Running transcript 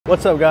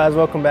What's up guys,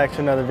 welcome back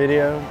to another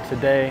video.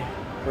 Today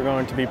we're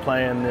going to be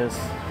playing this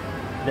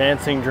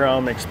dancing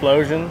drum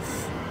explosions.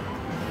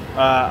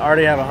 I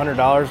already have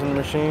 $100 in the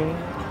machine,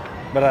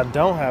 but I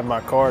don't have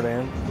my card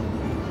in.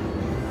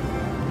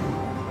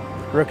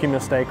 Rookie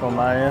mistake on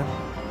my end.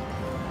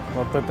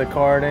 I'll put the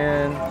card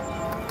in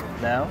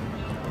now.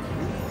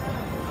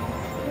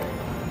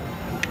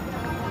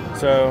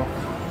 So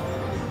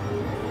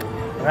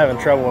I'm having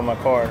trouble with my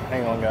card.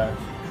 Hang on guys.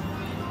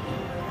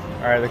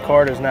 All right, the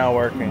card is now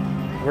working.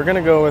 We're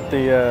gonna go with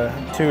the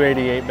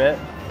 288 bet.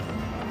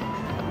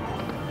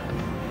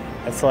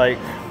 That's like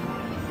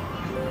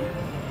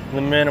the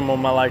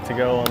minimum I like to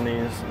go on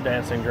these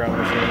dancing drum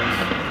machines.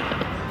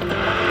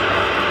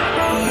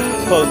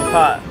 Let's close the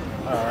pot.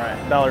 All right,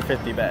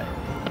 $1.50 back.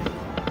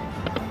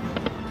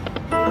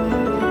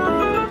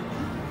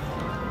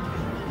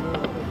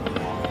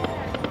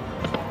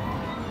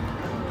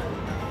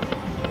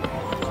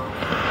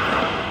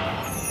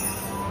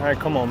 All right,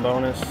 come on,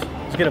 bonus.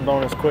 Let's get a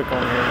bonus quick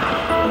on here.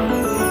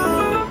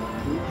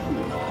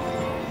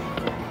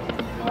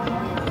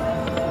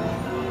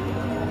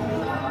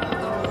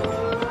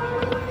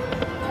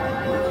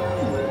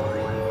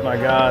 My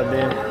God,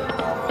 the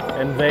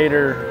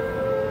Invader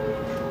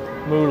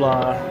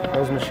Moolah,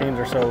 those machines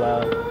are so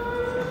loud.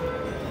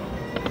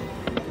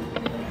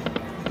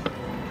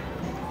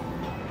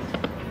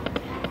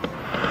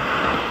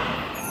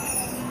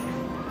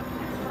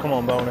 Come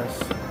on,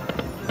 bonus.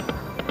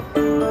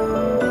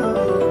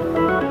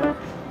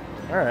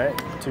 All right,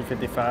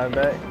 255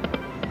 back.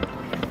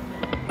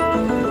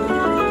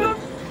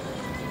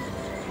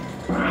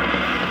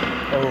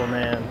 Oh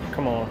man,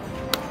 come on.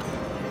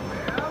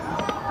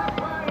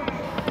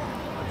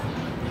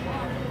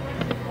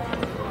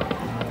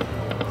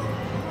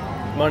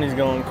 Money's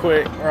going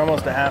quick. We're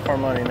almost at half our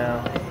money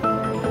now.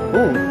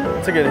 Ooh,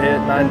 that's a good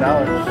hit,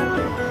 $9.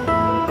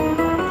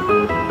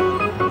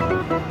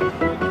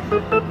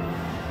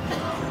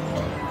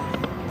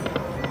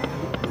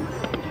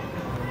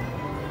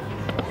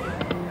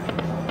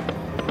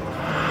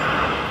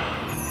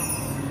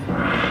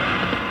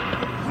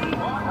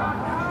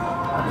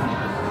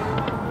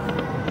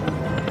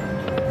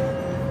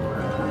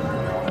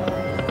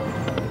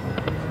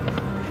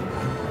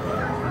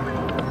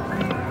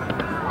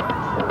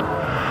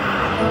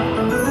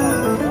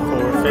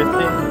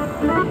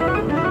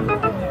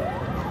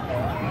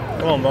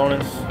 Come on,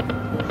 bonus.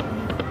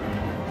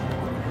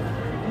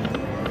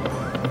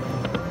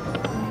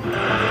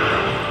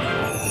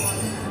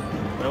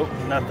 Nope,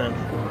 nothing.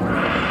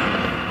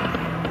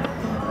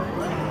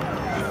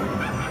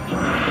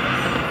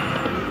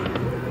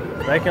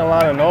 Making a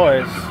lot of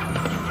noise.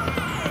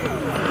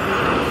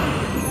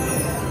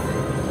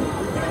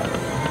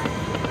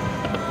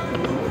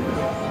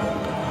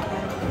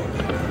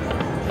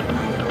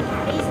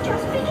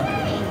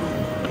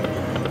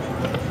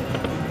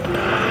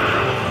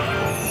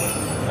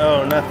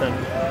 Oh, nothing.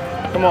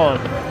 Come on.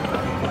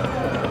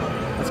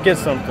 Let's get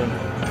something.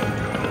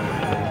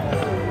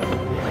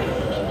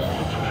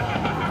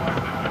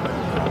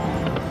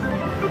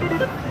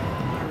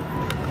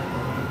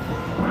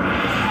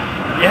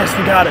 Yes,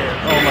 we got it.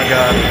 Oh my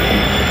God.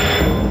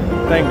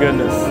 Thank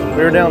goodness.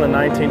 We were down to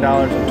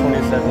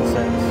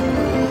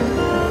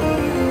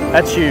 $19.27.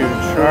 That's huge.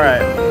 All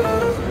right.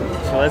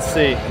 So let's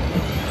see.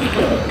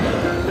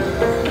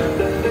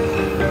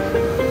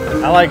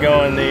 I like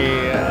going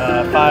the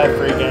 5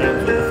 free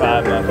games with the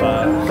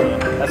 5x5, so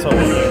that's what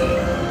we'll do.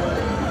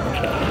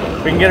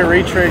 We can get a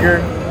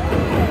re-trigger,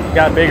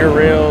 got bigger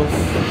reels,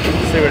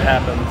 see what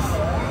happens.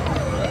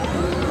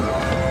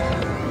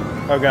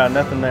 Oh God,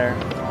 nothing there.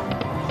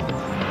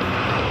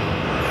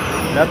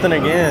 Nothing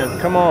again,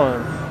 come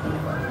on.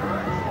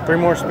 3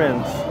 more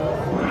spins.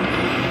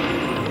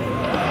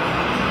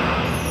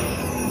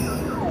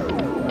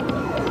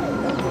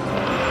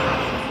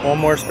 One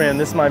more spin.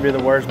 This might be the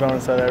worst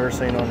bonus I've ever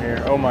seen on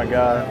here. Oh my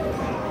God.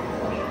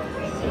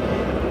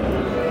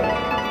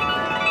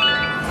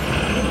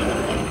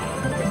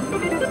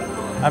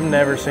 I've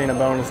never seen a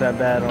bonus that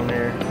bad on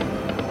here.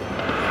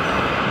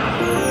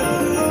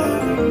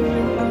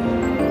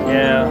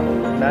 Yeah,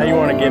 now you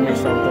want to give me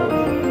something.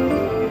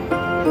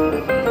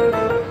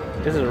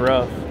 This is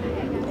rough.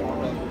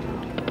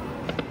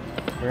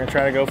 We're gonna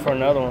try to go for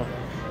another one.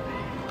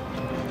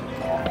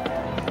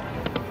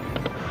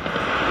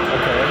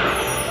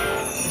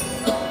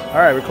 All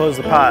right, we close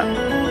the pot.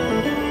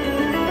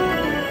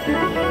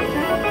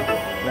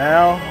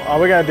 Now,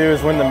 all we gotta do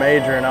is win the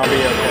major and I'll be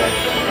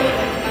okay.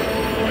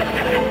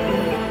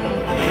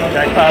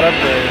 Jackpot up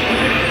there.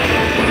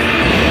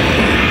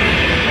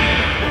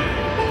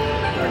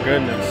 My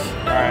goodness.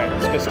 All right,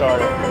 let's get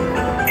started.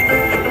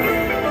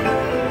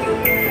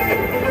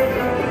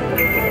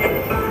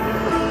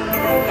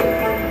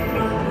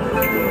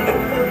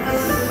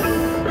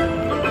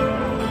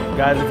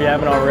 Guys, if you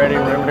haven't already,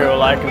 remember to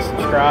like and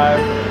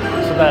subscribe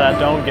so that I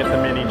don't get the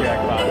mini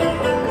jackpot.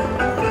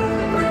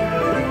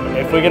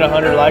 If we get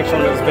 100 likes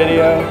on this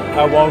video,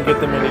 I won't get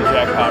the mini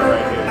jackpot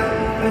right here.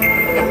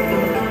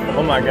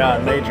 Oh my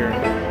God, major.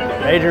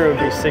 Major would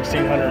be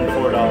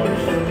 $1,604.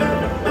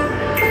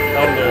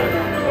 Don't do it.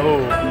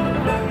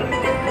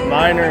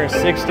 minor is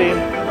 60.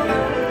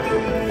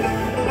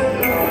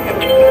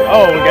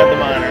 Oh, we got the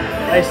minor.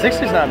 Hey,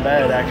 60's not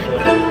bad, actually.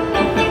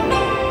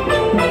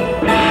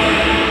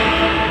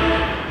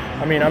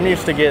 I mean, I'm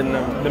used to getting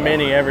the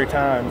mini every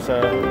time,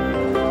 so.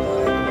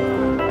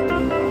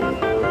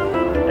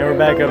 And we're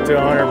back up to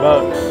 100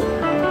 bucks.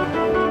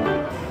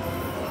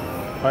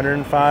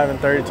 105 and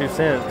 32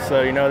 cents.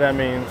 So you know what that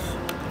means.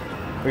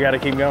 We got to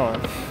keep going.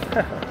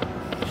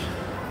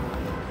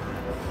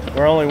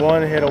 We're only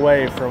one hit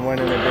away from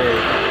winning it big.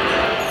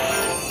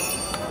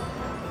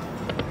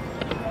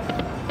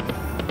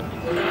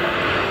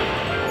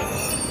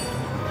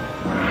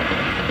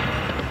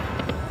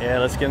 Yeah,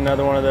 let's get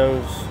another one of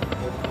those.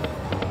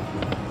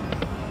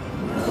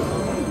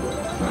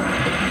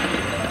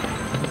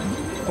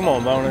 Come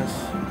on, bonus.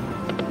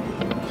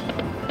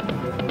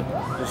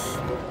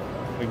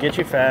 We get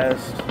you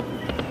fast,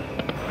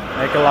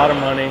 make a lot of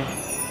money,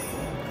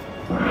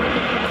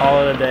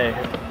 call it a day.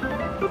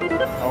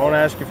 I won't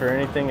ask you for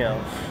anything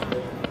else.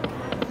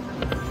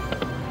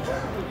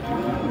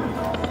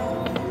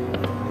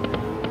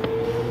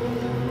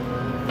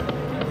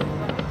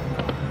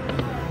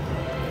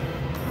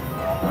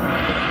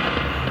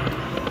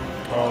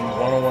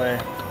 One away.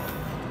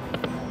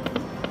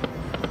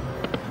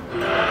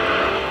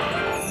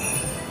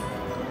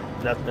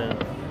 Nothing.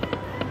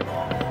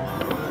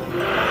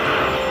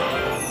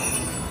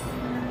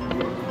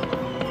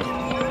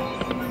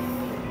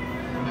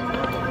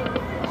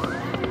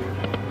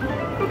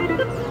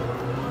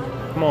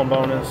 Come on,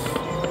 bonus.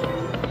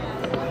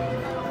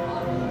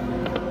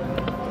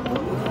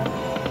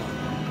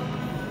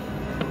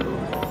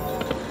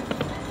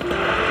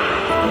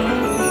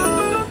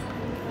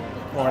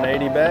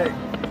 $180 back.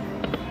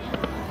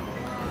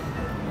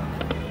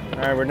 All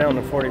right, we're down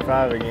to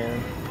 45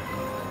 again.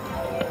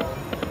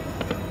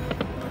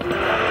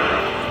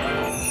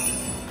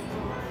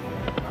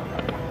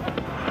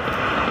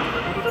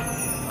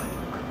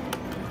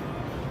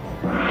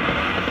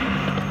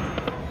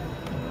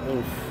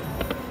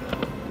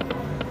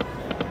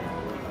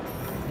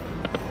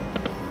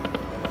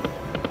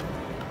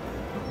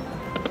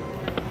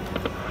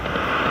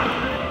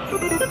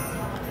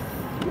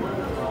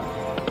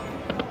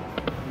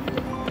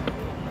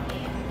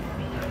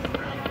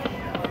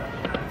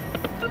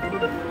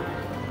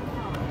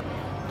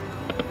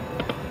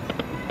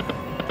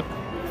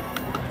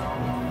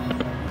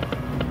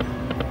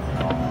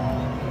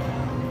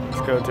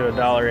 Let's go to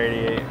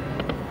 $1.88.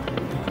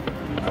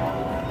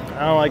 I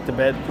don't like to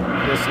bet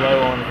this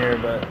low on here,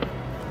 but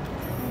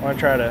I want to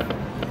try to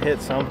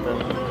hit something.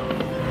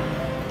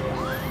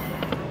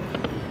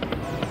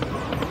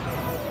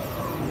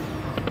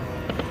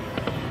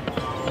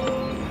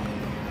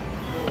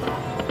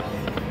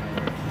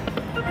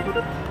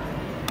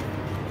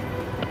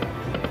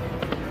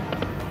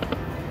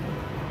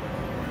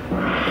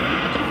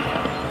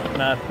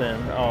 Nothing.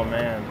 Oh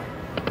man.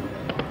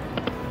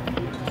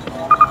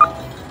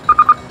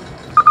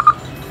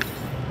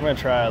 I'm gonna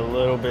try a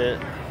little bit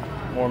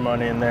more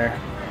money in there.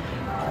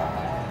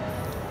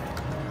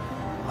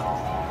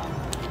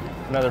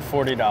 Another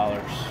 $40.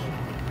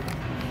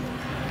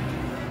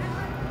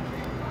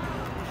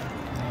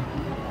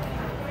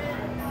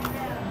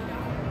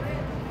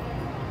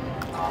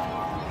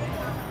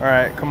 All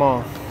right, come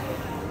on.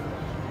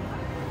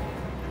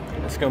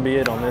 That's gonna be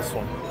it on this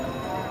one.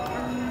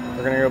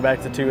 We're gonna go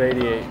back to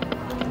 288.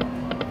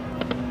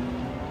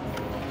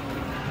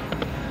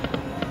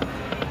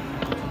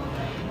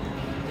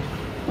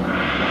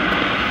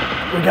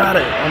 We got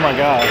it. Oh my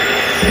God.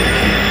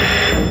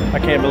 I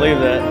can't believe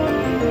that.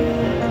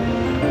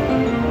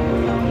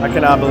 I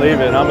cannot believe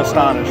it. I'm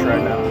astonished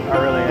right now. I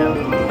really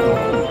am.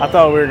 I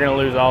thought we were gonna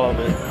lose all of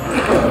it.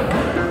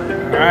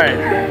 All right,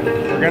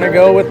 we're gonna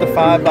go with the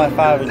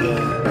 5x5 again.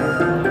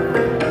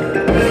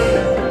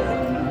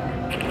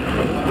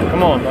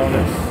 Come on,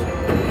 bonus.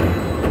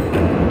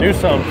 Do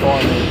something for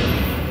me.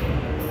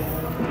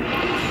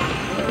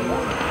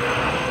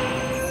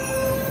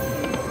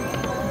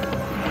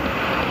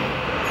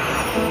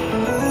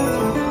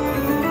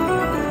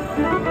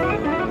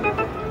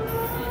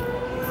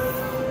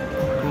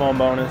 Come on,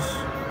 bonus.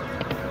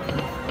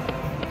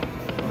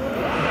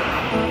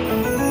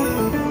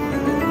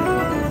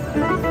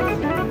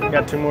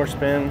 Got 2 more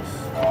spins.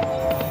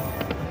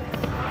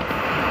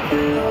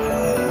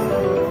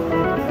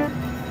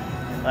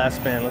 Last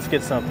spin. Let's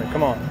get something.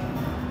 Come on.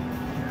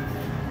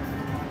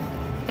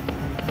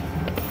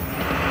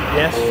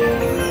 Yes.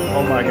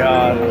 Oh my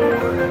God.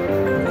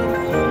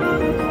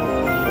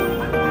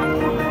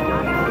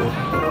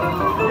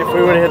 If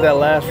we would have hit that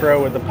last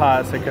row with the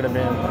pots, it could have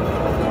been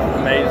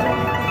amazing.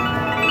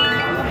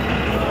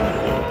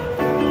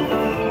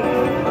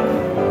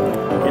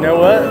 You know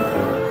what?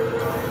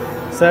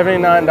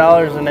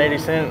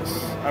 $79.80.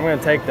 I'm gonna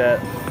take that.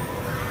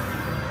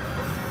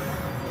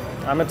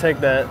 I'm gonna take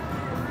that.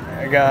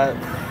 I got,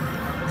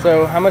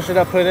 so how much did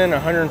I put in?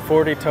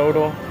 140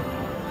 total.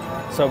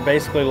 So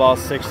basically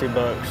lost 60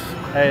 bucks.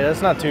 Hey,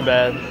 that's not too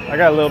bad. I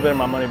got a little bit of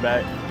my money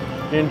back.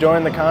 If you're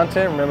enjoying the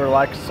content, remember to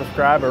like and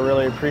subscribe. I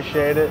really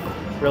appreciate it.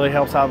 Really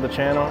helps out the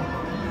channel.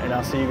 and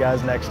I'll see you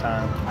guys next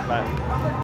time. Bye.